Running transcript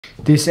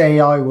This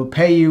AI will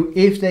pay you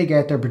if they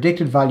get their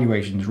predicted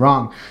valuations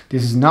wrong.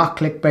 This is not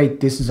clickbait,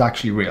 this is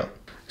actually real.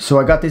 So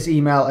I got this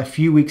email a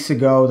few weeks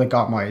ago that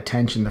got my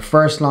attention. The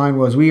first line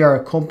was, "We are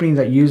a company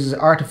that uses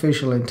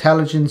artificial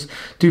intelligence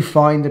to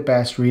find the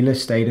best real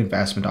estate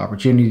investment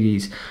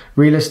opportunities."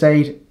 Real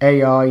estate,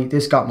 AI,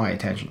 this got my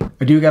attention.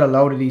 I do get a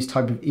load of these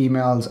type of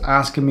emails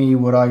asking me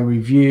would I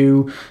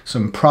review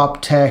some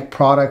PropTech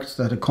products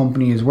that a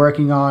company is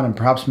working on and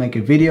perhaps make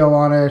a video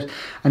on it,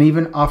 and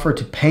even offer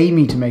to pay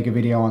me to make a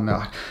video on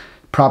that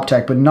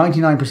PropTech, but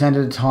 99%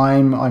 of the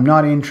time I'm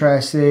not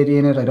interested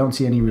in it. I don't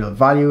see any real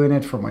value in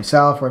it for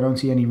myself, or I don't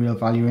see any real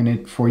value in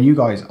it for you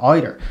guys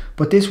either.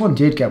 But this one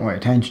did get my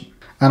attention.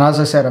 And as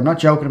I said, I'm not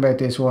joking about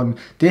this one.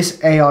 This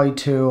AI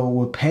tool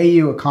will pay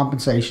you a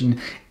compensation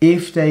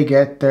if they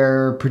get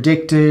their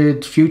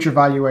predicted future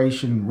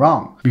valuation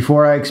wrong.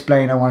 Before I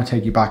explain, I want to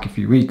take you back a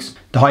few weeks.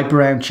 The hype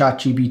around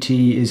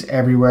ChatGPT is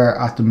everywhere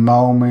at the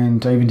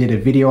moment. I even did a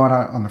video on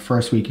it on the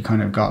first week it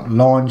kind of got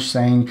launched,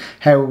 saying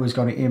how it was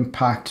going to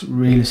impact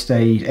real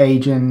estate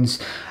agents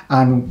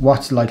and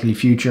what's the likely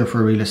future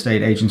for real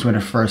estate agents when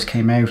it first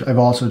came out. I've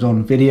also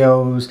done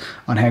videos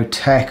on how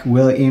tech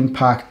will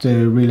impact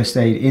the real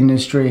estate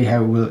industry,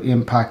 how it will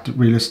impact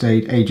real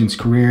estate agents'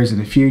 careers in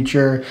the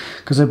future,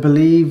 because I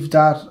believe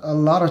that a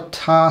lot of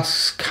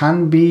tasks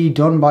can be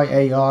done by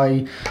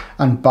AI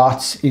and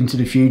bots into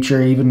the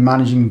future. Even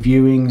managing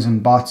viewings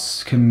and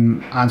bots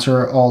can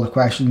answer all the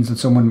questions that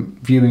someone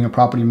viewing a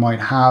property might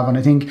have. And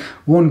I think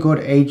one good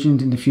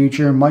agent in the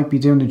future might be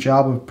doing the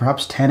job of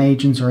perhaps 10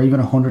 agents or even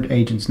 100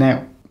 agents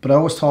now. But I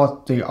always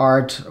thought the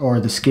art or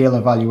the skill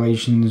of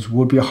valuations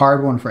would be a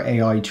hard one for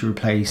AI to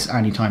replace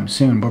anytime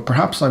soon, but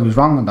perhaps I was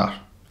wrong on that.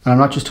 And I'm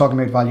not just talking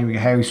about valuing a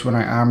house when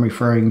I am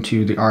referring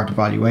to the art of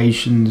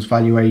valuations.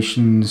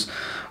 Valuations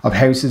of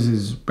houses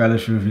is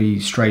relatively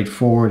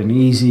straightforward and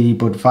easy,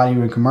 but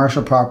valuing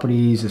commercial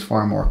properties is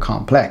far more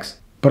complex.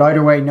 But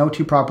either way, no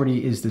two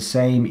property is the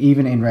same,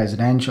 even in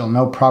residential.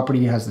 No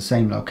property has the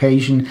same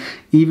location.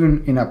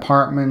 Even in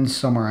apartments,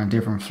 some are on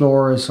different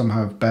floors, some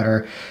have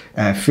better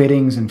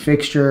fittings and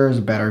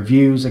fixtures, better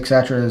views,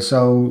 etc.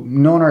 So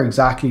none are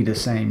exactly the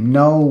same.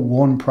 No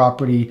one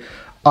property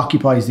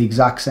occupies the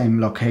exact same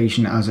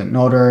location as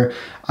another,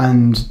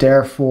 and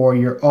therefore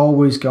you're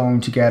always going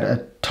to get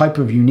a type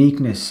of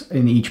uniqueness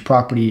in each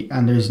property,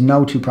 and there's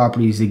no two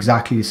properties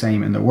exactly the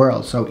same in the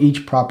world. So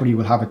each property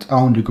will have its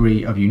own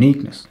degree of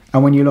uniqueness.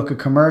 And when you look at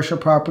commercial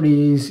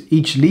properties,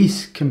 each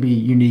lease can be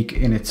unique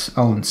in its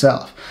own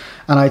self.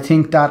 And I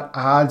think that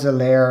adds a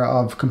layer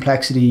of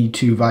complexity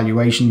to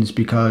valuations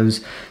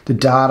because the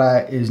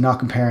data is not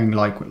comparing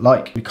like with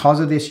like. Because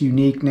of this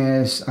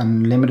uniqueness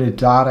and limited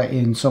data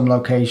in some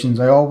locations,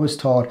 I always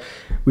thought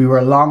we were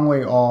a long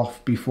way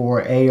off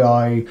before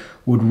AI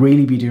would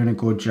really be doing a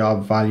good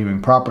job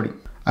valuing property.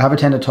 I have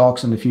attended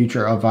talks on the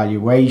future of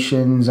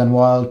valuations, and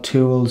while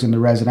tools in the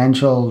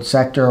residential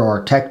sector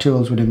or tech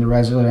tools within the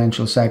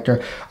residential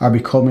sector are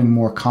becoming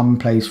more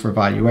commonplace for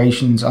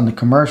valuations, on the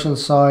commercial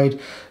side,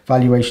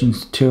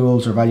 valuations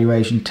tools or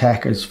valuation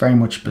tech is very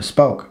much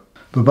bespoke.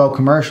 But both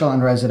commercial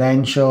and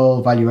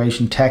residential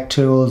valuation tech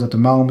tools at the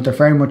moment are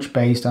very much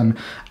based on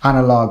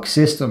analog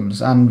systems,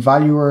 and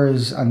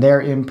valuers and their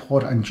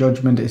input and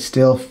judgment is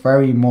still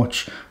very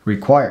much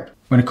required.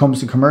 When it comes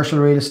to commercial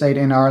real estate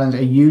in Ireland,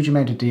 a huge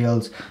amount of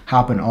deals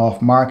happen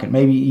off market.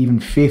 Maybe even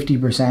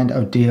 50%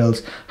 of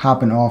deals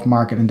happen off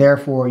market, and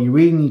therefore you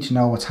really need to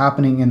know what's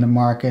happening in the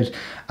market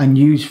and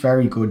use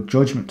very good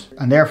judgment.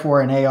 And therefore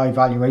an AI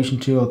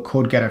valuation tool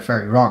could get it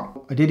very wrong.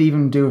 I did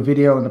even do a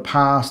video in the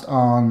past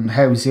on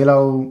how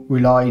Zillow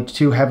relied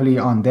too heavily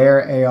on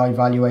their AI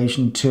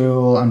valuation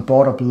tool and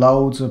bought up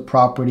loads of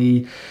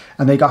property,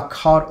 and they got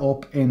caught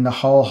up in the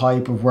whole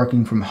hype of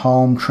working from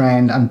home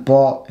trend and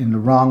bought in the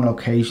wrong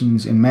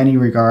locations in many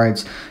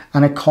regards,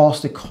 and it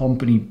cost the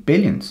company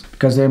billions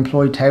because they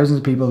employed thousands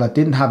of people that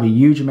didn't have a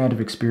huge amount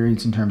of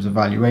experience in terms of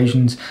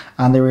valuations,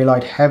 and they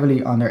relied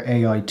heavily on their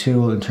AI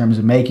tool in terms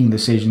of making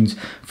decisions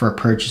for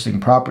purchasing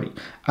property.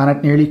 And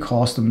it nearly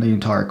cost them the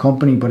entire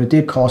company, but it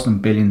did cost them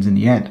billions in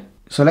the end.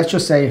 So let's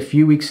just say a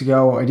few weeks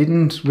ago, I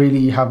didn't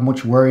really have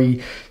much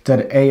worry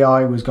that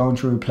AI was going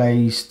to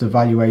replace the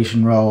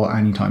valuation role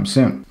anytime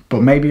soon.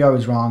 But maybe I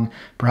was wrong.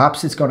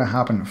 Perhaps it's going to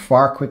happen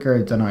far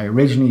quicker than I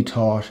originally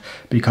thought,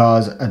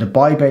 because a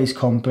Dubai-based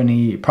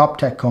company,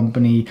 PropTech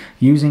company,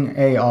 using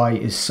AI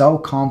is so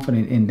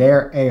confident in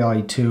their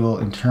AI tool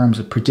in terms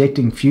of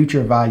predicting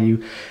future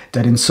value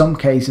that in some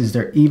cases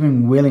they're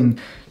even willing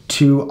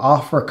to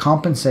offer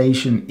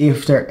compensation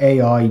if their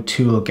AI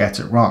tool gets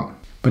it wrong.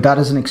 But that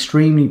is an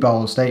extremely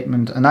bold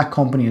statement, and that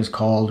company is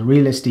called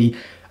Realiste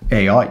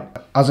AI.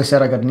 As I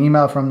said, I got an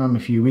email from them a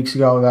few weeks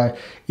ago. That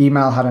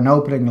email had an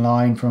opening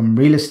line from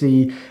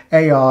Realiste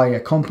AI, a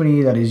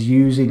company that is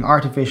using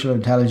artificial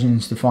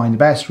intelligence to find the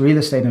best real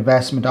estate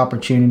investment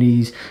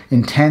opportunities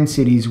in 10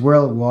 cities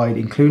worldwide,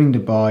 including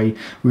Dubai.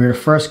 We're the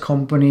first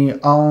company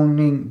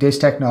owning this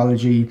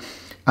technology,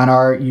 and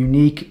our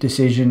unique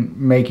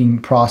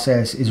decision-making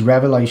process is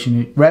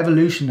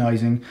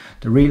revolutionizing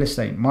the real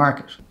estate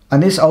market.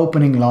 And this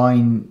opening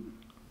line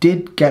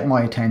did get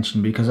my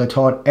attention because I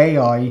thought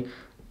AI,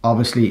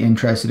 obviously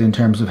interested in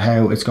terms of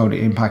how it's going to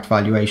impact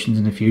valuations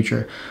in the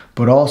future,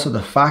 but also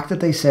the fact that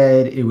they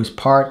said it was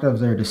part of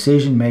their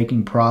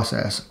decision-making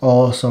process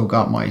also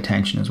got my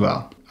attention as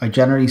well. I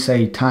generally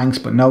say thanks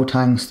but no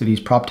thanks to these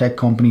prop tech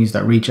companies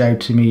that reach out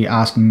to me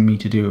asking me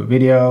to do a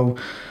video.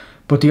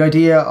 But the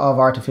idea of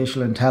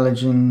artificial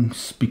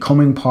intelligence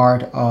becoming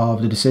part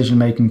of the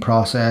decision-making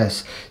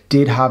process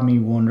did have me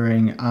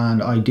wondering,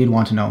 and I did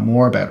want to know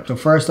more about it. So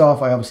first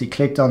off, I obviously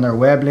clicked on their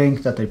web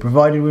link that they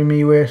provided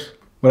me with.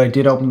 Well, I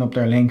did open up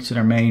their link to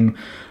their main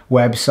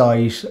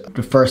website.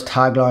 The first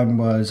tagline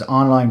was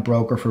online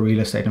broker for real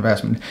estate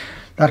investment.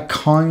 That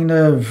kind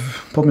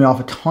of put me off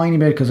a tiny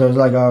bit because I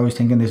was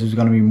thinking this was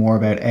going to be more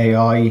about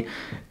AI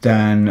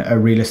than a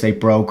real estate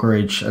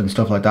brokerage and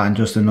stuff like that, and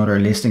just another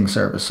listing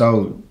service.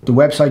 So the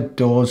website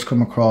does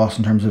come across,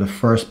 in terms of the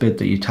first bit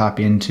that you tap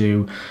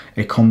into,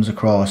 it comes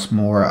across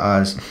more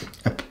as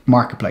a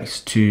marketplace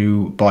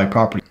to buy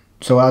property.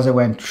 So as I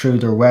went through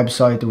their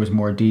website, there was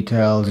more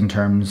details in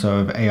terms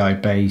of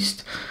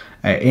AI-based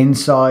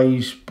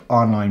insight,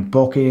 online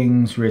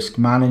bookings, risk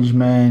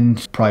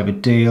management,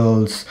 private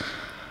deals,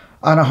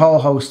 and a whole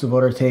host of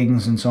other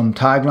things, and some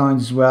taglines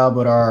as well.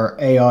 But our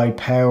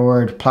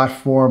AI-powered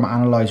platform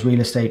analyze real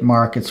estate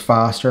markets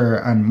faster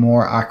and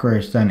more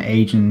accurate than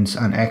agents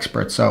and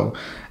experts. So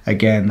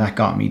again, that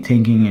got me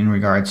thinking in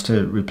regards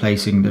to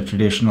replacing the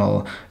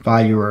traditional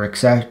valuer,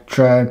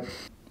 etc.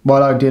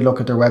 While I did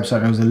look at their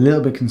website, I was a little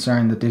bit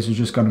concerned that this was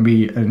just going to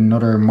be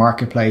another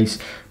marketplace,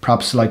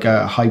 perhaps like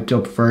a hyped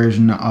up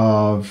version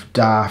of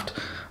Daft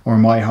or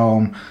My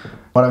Home.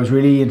 What I was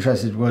really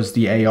interested was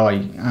the AI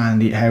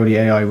and how the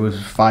AI was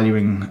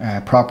valuing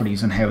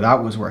properties and how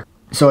that was working.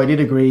 So I did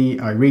agree.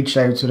 I reached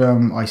out to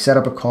them. I set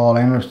up a call.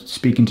 I ended up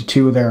speaking to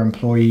 2 of their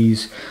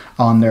employees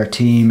on their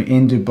team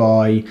in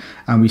Dubai,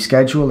 and we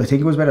scheduled, I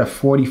think it was about a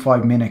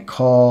 45-minute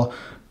call,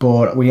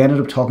 but we ended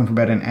up talking for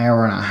about an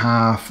hour and a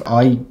half.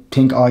 I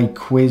think I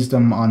quizzed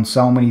them on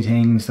so many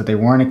things that they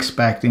weren't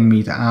expecting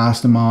me to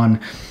ask them on,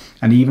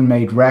 and even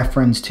made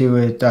reference to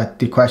it, that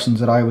the questions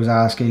that I was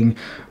asking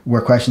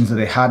were questions that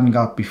they hadn't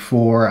got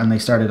before, and they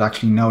started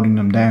actually noting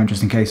them down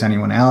just in case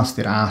anyone else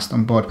did ask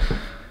them. But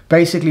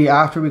basically,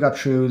 after we got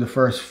through the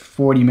first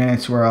 40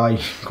 minutes where I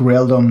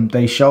grilled them,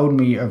 they showed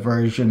me a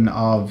version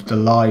of the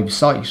live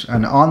site.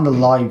 And on the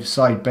live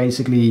site,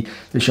 basically,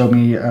 they showed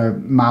me a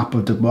map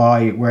of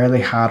Dubai where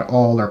they had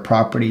all their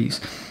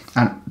properties.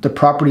 And the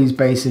properties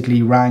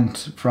basically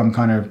ranked from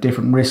kind of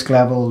different risk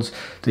levels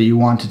that you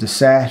wanted to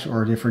set,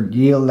 or different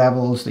yield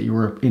levels that you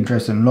were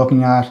interested in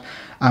looking at.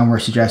 And we're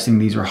suggesting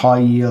these were high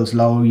yields,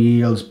 low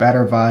yields,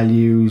 better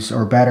values,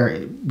 or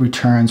better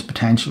returns,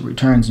 potential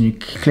returns. And you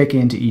click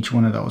into each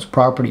one of those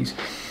properties,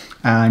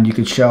 and you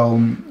could show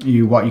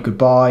you what you could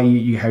buy,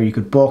 how you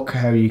could book,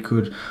 how you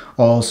could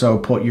also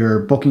put your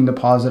booking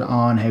deposit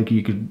on, how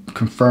you could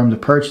confirm the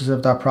purchase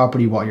of that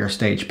property, what your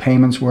stage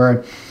payments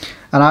were.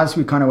 And as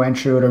we kind of went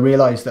through it, I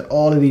realized that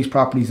all of these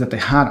properties that they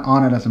had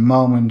on it at the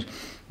moment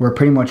were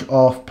pretty much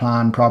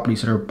off-plan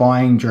properties that are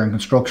buying during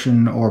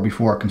construction or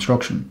before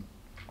construction.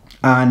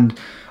 And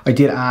I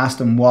did ask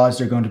them, was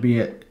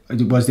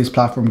this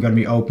platform going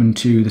to be open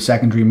to the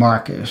secondary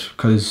market?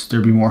 Because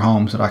there'd be more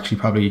homes that actually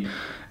probably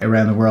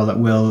around the world that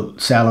will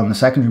sell on the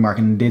secondary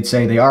market. And they did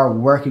say they are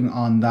working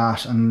on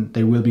that, and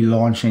they will be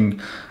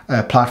launching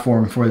a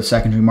platform for the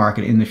secondary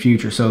market in the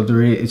future. So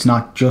it's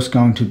not just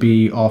going to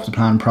be off the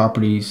plan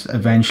properties.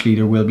 Eventually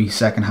there will be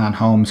secondhand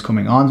homes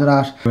coming onto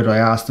that. But I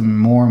asked them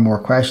more and more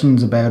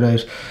questions about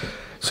it.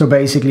 So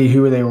basically,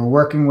 who they were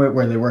working with,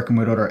 were they working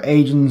with other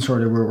agents, or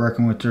they were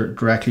working with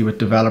directly with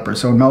developers?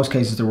 So in most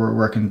cases they were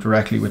working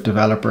directly with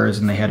developers,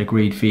 and they had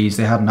agreed fees.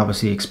 They hadn't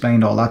obviously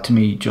explained all that to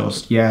me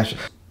just yet.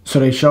 So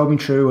they showed me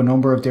through a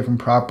number of different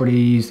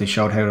properties. They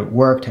showed how it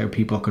worked, how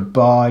people could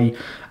buy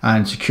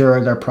and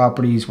secure their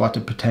properties, what the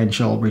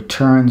potential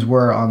returns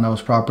were on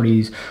those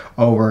properties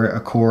over a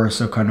course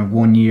of kind of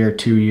 1 year,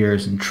 2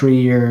 years and 3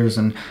 years,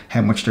 and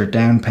how much their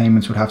down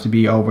payments would have to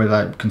be over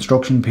that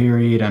construction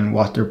period, and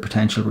what their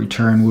potential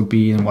return would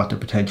be, and what their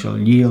potential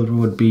yield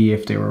would be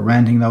if they were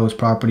renting those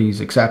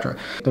properties, etc.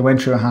 They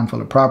went through a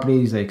handful of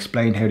properties. They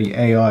explained how the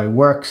AI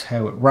works,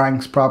 how it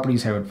ranks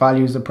properties, how it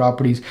values the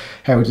properties,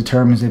 how it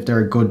determines if they're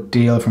a good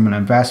deal from an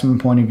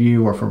investment point of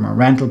view or from a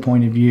rental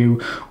point of view,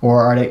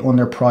 or are they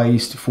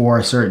underpriced for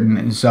a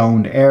certain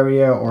zoned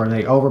area, or are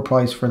they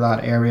overpriced for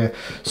that area.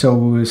 So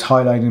it was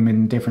highlighting them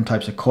in different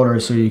types of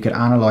colors, so you could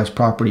analyze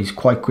properties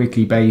quite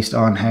quickly based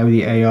on how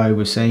the AI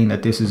was saying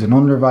that this is an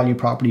undervalued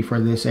property for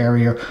this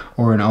area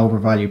or an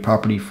overvalued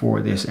property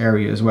for this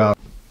area as well.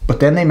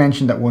 But then they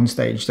mentioned at one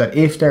stage that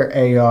if their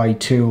AI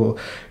tool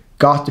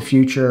got the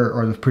future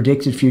or the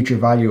predicted future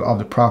value of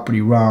the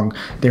property wrong,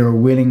 they were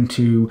willing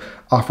to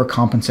offer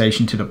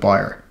compensation to the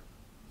buyer.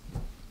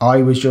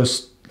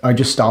 I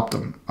just stopped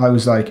them. I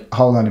was like,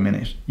 hold on a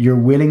minute. You're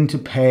willing to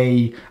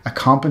pay a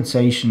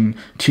compensation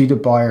to the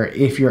buyer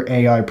if your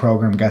AI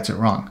program gets it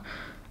wrong.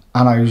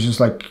 And I was just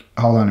like,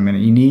 hold on a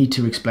minute, you need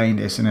to explain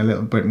this in a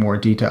little bit more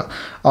detail.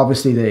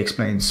 Obviously, they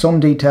explained some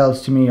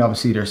details to me.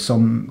 Obviously, there's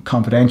some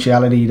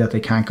confidentiality that they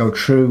can't go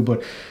through,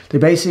 but they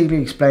basically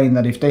explained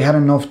that if they had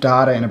enough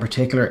data in a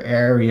particular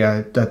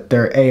area, that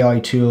their AI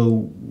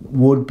tool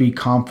would be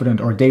confident,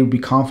 or they would be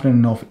confident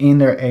enough in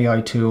their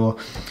AI tool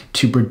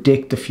to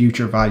predict the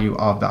future value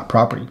of that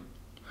property.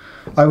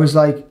 I was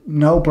like,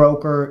 no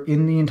broker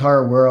in the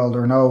entire world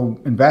or no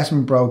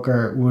investment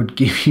broker would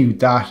give you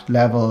that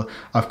level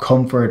of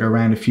comfort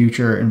around a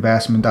future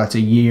investment that's a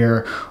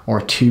year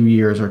or 2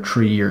 years or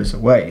 3 years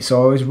away.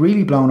 So I was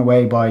really blown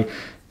away by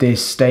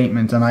this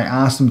statement, and I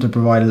asked them to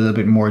provide a little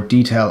bit more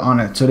detail on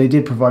it. So they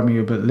did provide me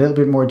a little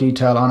bit more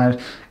detail on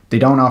it. They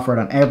don't offer it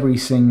on every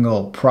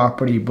single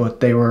property, but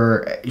they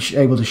were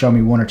able to show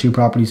me 1 or 2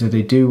 properties that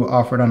they do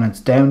offer it on. It's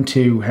down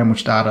to how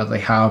much data they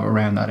have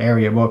around that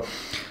area. But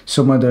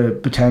some of the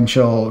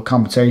potential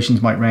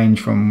compensations might range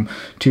from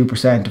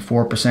 2% to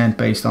 4%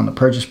 based on the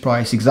purchase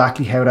price.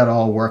 Exactly how that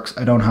all works,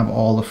 I don't have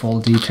all the full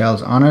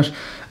details on it.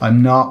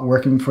 I'm not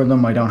working for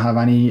them. I don't have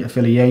any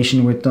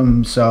affiliation with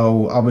them.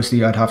 So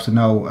obviously I'd have to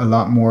know a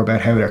lot more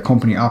about how their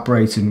company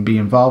operates and be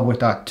involved with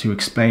that to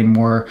explain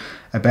more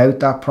about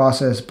that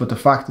process. But the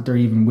fact that they're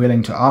even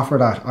willing to offer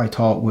that, I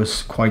thought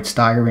was quite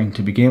staggering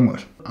to begin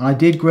with. I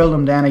did grill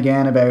them then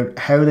again about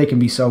how they can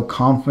be so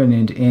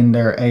confident in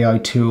their AI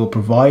tool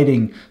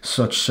providing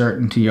such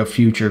certainty of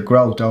future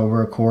growth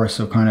over a course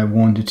of kind of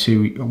 1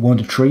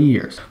 to 3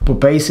 years. But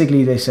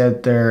basically they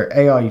said their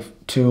AI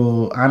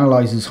tool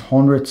analyzes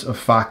hundreds of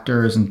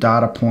factors and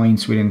data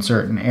points within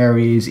certain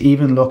areas,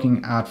 even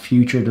looking at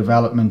future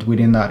development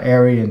within that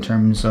area in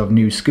terms of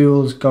new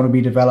schools going to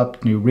be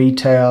developed, new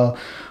retail,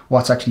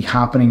 what's actually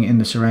happening in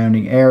the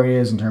surrounding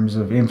areas in terms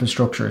of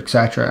infrastructure,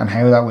 etc., and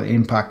how that will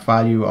impact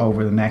value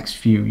over the next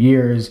few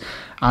years,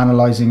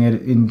 analyzing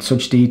it in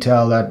such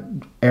detail that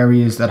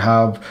areas that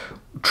have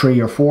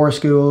 3 or 4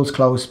 schools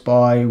close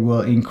by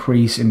will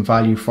increase in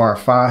value far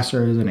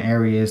faster than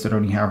areas that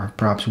only have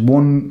perhaps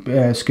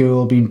 1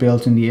 school being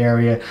built in the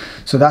area.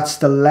 So that's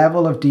the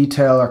level of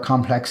detail or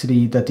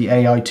complexity that the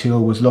AI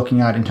tool was looking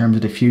at in terms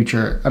of the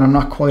future. And I'm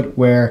not quite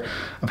aware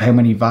of how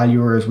many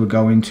valuers would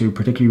go into,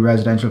 particularly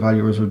residential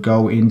valuers would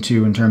go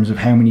into, in terms of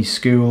how many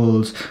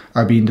schools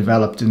are being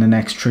developed in the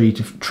next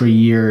 3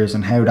 years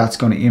and how that's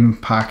going to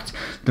impact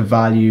the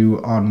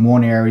value on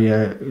one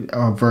area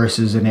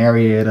versus an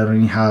area that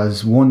only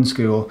has 1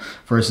 school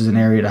versus an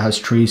area that has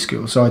 3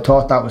 schools. So I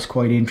thought that was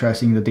quite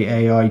interesting that the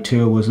AI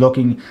tool was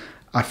looking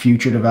at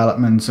future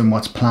developments and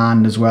what's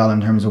planned as well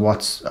in terms of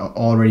what's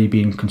already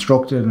being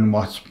constructed and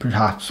what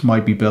perhaps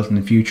might be built in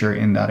the future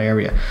in that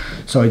area.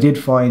 So I did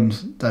find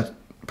that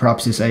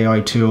perhaps this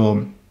AI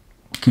tool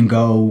can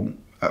go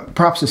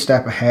perhaps a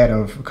step ahead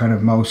of kind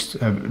of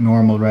most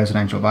normal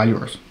residential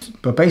valuers.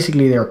 But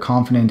basically they're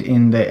confident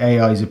in the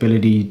AI's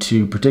ability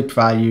to predict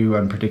value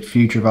and predict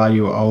future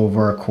value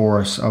over a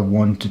course of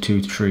 1 to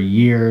 2 to 3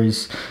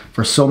 years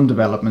for some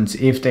developments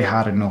if they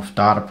had enough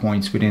data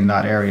points within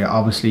that area.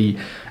 Obviously,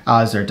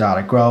 as their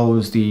data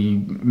grows, the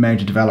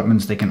amount of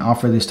developments they can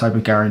offer this type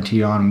of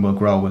guarantee on will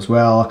grow as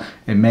well.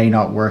 It may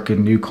not work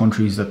in new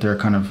countries that they're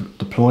kind of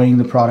deploying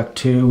the product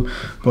to,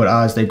 but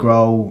as they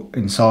grow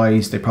in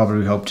size, they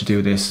probably hope to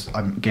do this.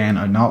 Again,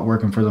 I'm not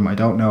working for them. I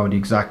don't know the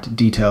exact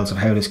details of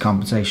how this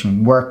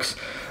compensation works.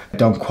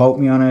 Don't quote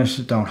me on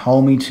it. Don't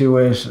hold me to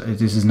it.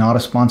 This is not a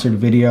sponsored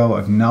video.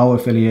 I've no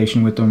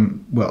affiliation with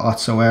them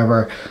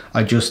whatsoever.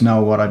 I just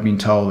know what I've been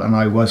told, and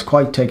I was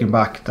quite taken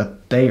back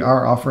that they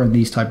are offering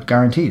these type of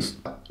guarantees.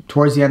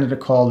 Towards the end of the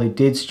call, they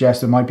did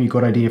suggest it might be a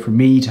good idea for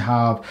me to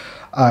have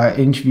an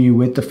interview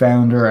with the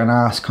founder and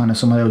ask kind of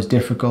some of those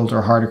difficult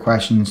or harder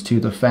questions to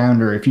the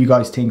founder. If you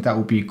guys think that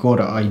would be a good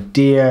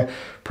idea,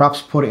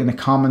 perhaps put it in the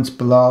comments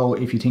below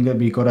if you think that'd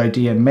be a good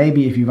idea. And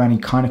maybe if you have any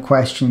kind of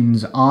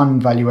questions on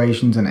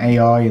valuations and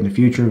AI and the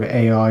future of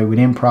AI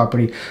within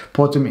property,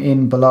 put them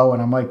in below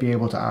and I might be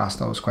able to ask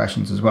those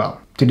questions as well.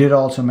 They did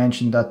also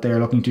mention that they're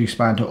looking to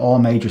expand to all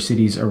major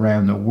cities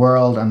around the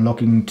world and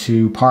looking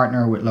to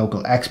partner with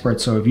local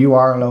experts. So if you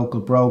are a local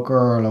broker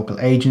or a local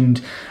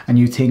agent and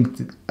you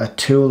think a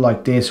tool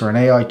like this or an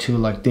AI tool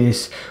like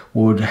this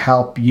would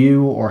help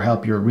you or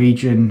help your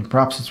region,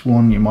 perhaps it's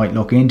one you might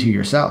look into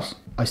yourselves.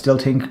 I still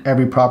think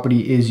every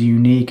property is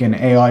unique and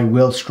AI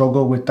will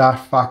struggle with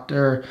that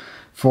factor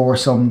for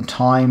some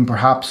time.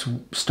 Perhaps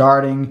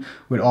starting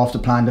with off the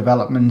plan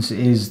developments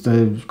is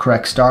the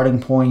correct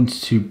starting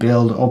point to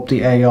build up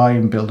the AI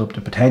and build up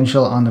the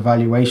potential on the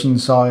valuation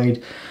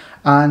side.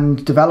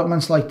 And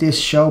developments like this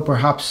show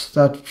perhaps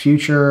that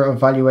future of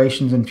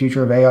valuations and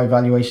future of AI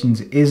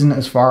valuations isn't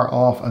as far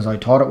off as I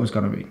thought it was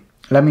going to be.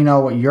 Let me know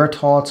what your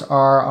thoughts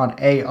are on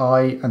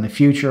AI and the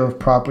future of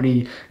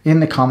property in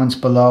the comments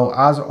below.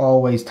 As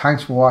always,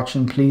 thanks for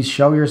watching. Please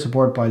show your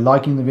support by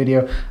liking the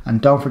video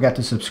and don't forget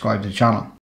to subscribe to the channel.